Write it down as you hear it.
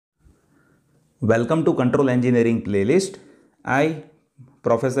Welcome to Control Engineering playlist. I,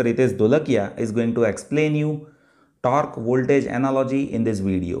 Professor Ritesh Dolakia, is going to explain you torque voltage analogy in this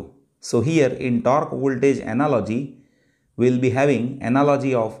video. So here in torque voltage analogy, we will be having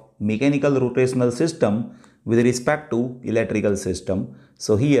analogy of mechanical rotational system with respect to electrical system.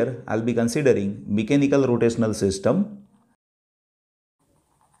 So here I will be considering mechanical rotational system,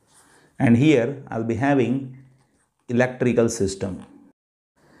 and here I will be having electrical system.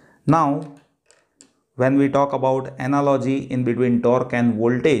 Now, when we talk about analogy in between torque and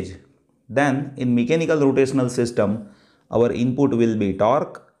voltage, then in mechanical rotational system, our input will be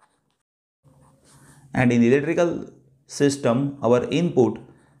torque, and in electrical system, our input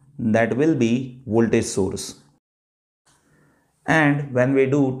that will be voltage source. And when we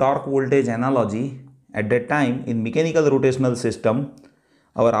do torque voltage analogy, at that time in mechanical rotational system,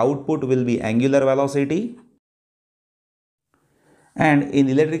 our output will be angular velocity, and in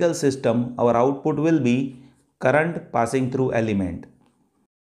electrical system our output will be current passing through element.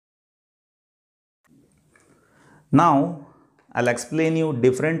 Now I'll explain you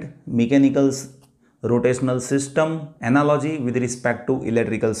different mechanical rotational system analogy with respect to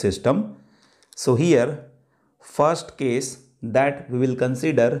electrical system. So here first case that we will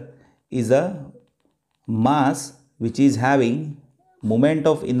consider is a mass which is having moment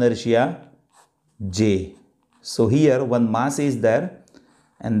of inertia J. So here one mass is there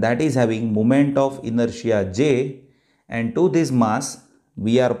and that is having moment of inertia J, and to this mass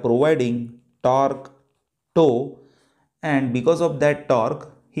we are providing torque tau, and because of that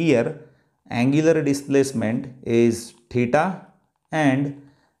torque here angular displacement is theta and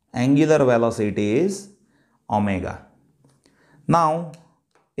angular velocity is omega. Now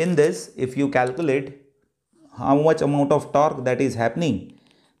in this, if you calculate how much amount of torque that is happening,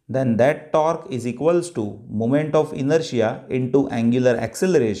 then that torque is equals to moment of inertia into angular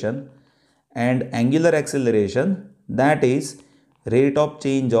acceleration, and angular acceleration, that is rate of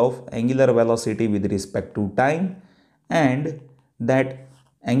change of angular velocity with respect to time, and that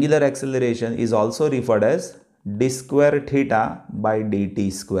angular acceleration is also referred as d square theta by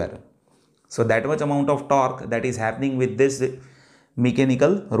dt square. So that much amount of torque that is happening with this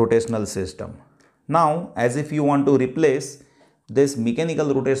mechanical rotational system. Now as if you want to replace this mechanical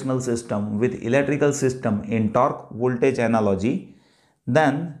rotational system with electrical system in torque voltage analogy,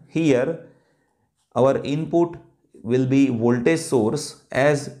 then here our input will be voltage source,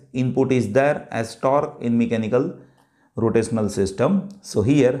 as input is there as torque in mechanical rotational system. So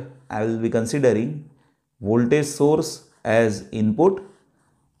here I will be considering voltage source as input,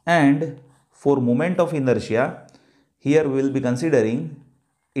 and for moment of inertia here we will be considering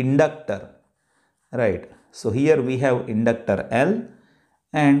inductor, right? So here we have inductor L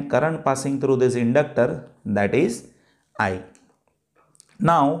and current passing through this inductor, that is I.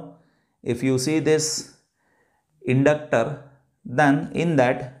 Now if you see this inductor, then in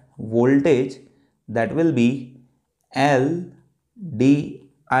that voltage that will be L di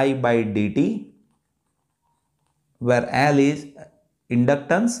by dt, where L is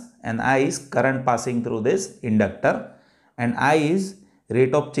inductance and I is current passing through this inductor, and I is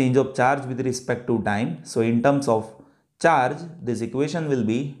rate of change of charge with respect to time. So in terms of charge, this equation will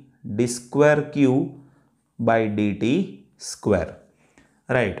be d square q by dt square,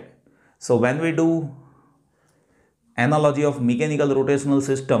 right? So when we do analogy of mechanical rotational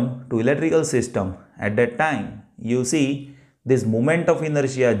system to electrical system, at that time you see this moment of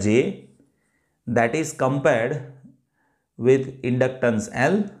inertia J that is compared with inductance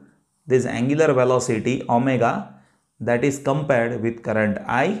L, this angular velocity omega that is compared with current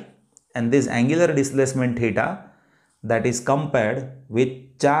I, and this angular displacement theta that is compared with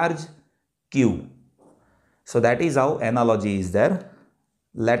charge Q. So that is how analogy is there.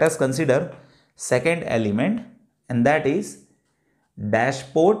 Let us consider second element, and that is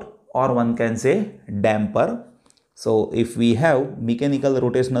dashport, or one can say damper. So if we have mechanical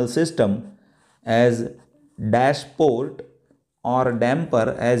rotational system as dashport or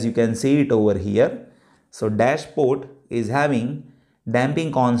damper, as you can see it over here. So dashport is having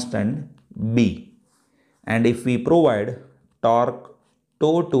damping constant B, and if we provide torque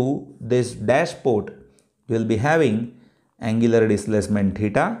tau to this dashport, we will be having angular displacement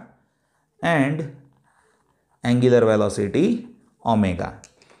theta and angular velocity omega.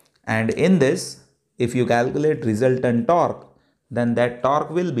 And in this, if you calculate resultant torque, then that torque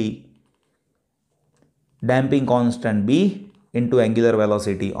will be damping constant B into angular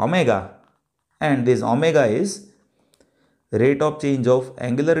velocity omega, and this omega is rate of change of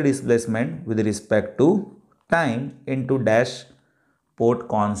angular displacement with respect to time into dashport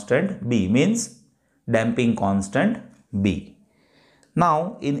constant B, means damping constant B.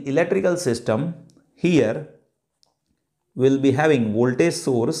 Now in electrical system, here we'll be having voltage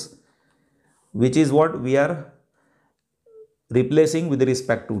source, which is what we are replacing with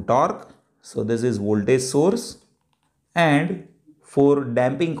respect to torque. So this is voltage source, and for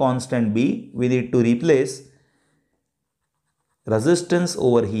damping constant B, we need to replace resistance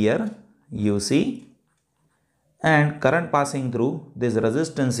over here, you see, and current passing through this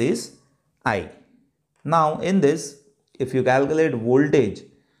resistance is I. Now in this, if you calculate voltage,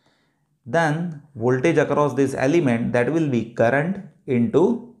 then voltage across this element, that will be current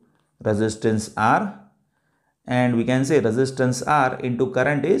into resistance R, and we can say resistance R into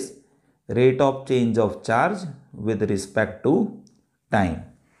current is rate of change of charge with respect to time.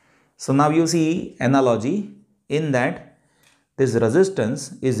 So now you see analogy in that this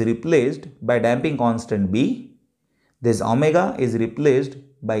resistance is replaced by damping constant B, this omega is replaced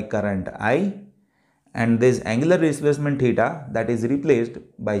by current I, and this angular displacement theta, that is replaced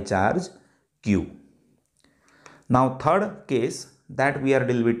by charge Q. Now third case that we are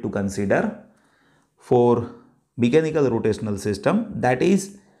deal with to consider for mechanical rotational system, that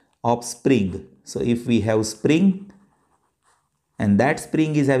is of spring. So if we have spring and that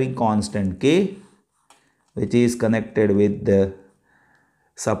spring is having constant K, which is connected with the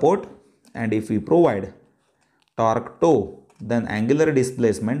support, and if we provide torque tau, then angular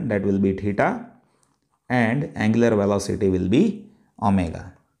displacement, that will be theta, and angular velocity will be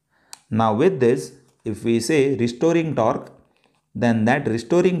omega. Now with this, if we say restoring torque, then that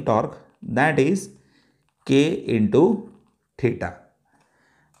restoring torque, that is K into theta.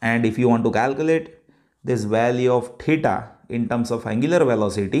 And if you want to calculate this value of theta in terms of angular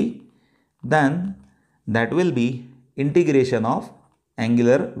velocity, then that will be integration of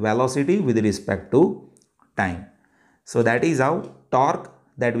angular velocity with respect to time. So that is how torque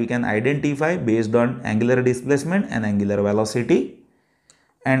that we can identify based on angular displacement and angular velocity.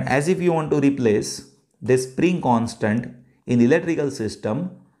 And as if you want to replace this spring constant in electrical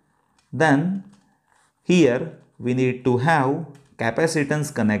system, then here we need to have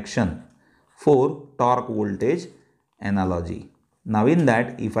capacitance connection for torque voltage analogy. Now in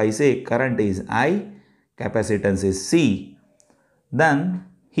that, if I say current is I, capacitance is C, then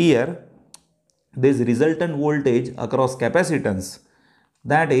here this resultant voltage across capacitance,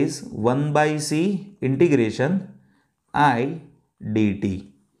 that is 1 by C integration I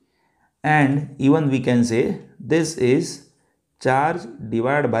dt, and even we can say this is charge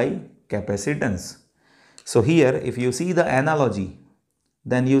divided by capacitance. So here if you see the analogy,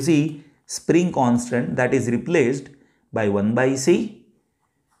 then you see spring constant, that is replaced by 1 by C,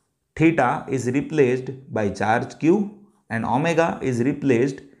 theta is replaced by charge Q, and omega is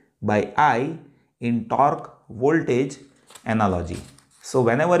replaced by I in torque voltage analogy. So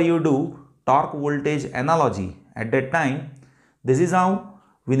whenever you do torque voltage analogy, at that time, this is how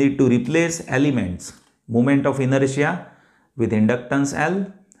we need to replace elements: moment of inertia with inductance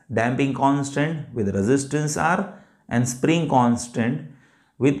L, damping constant with resistance R, and spring constant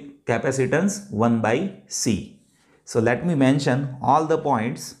with capacitance 1 by C. So let me mention all the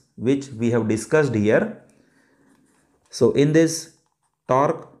points which we have discussed here. So in this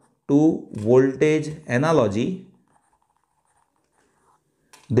torque to voltage analogy,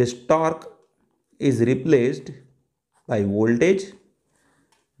 this torque is replaced by voltage,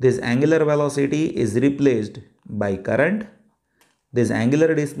 this angular velocity is replaced by current, this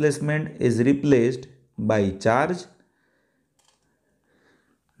angular displacement is replaced by charge,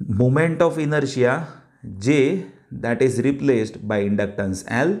 moment of inertia J, that is replaced by inductance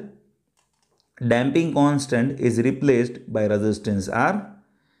L, damping constant is replaced by resistance R,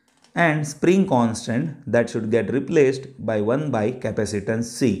 and spring constant, that should get replaced by 1 by capacitance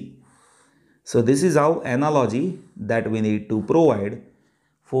C. So this is how analogy that we need to provide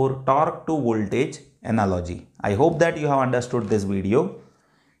for torque to voltage analogy. I hope that you have understood this video.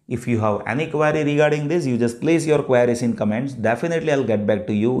 If you have any query regarding this, you just place your queries in comments. Definitely I'll get back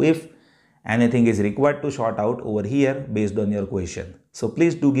to you if anything is required to sort out over here based on your question. So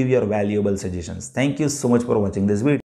please do give your valuable suggestions. Thank you so much for watching this video.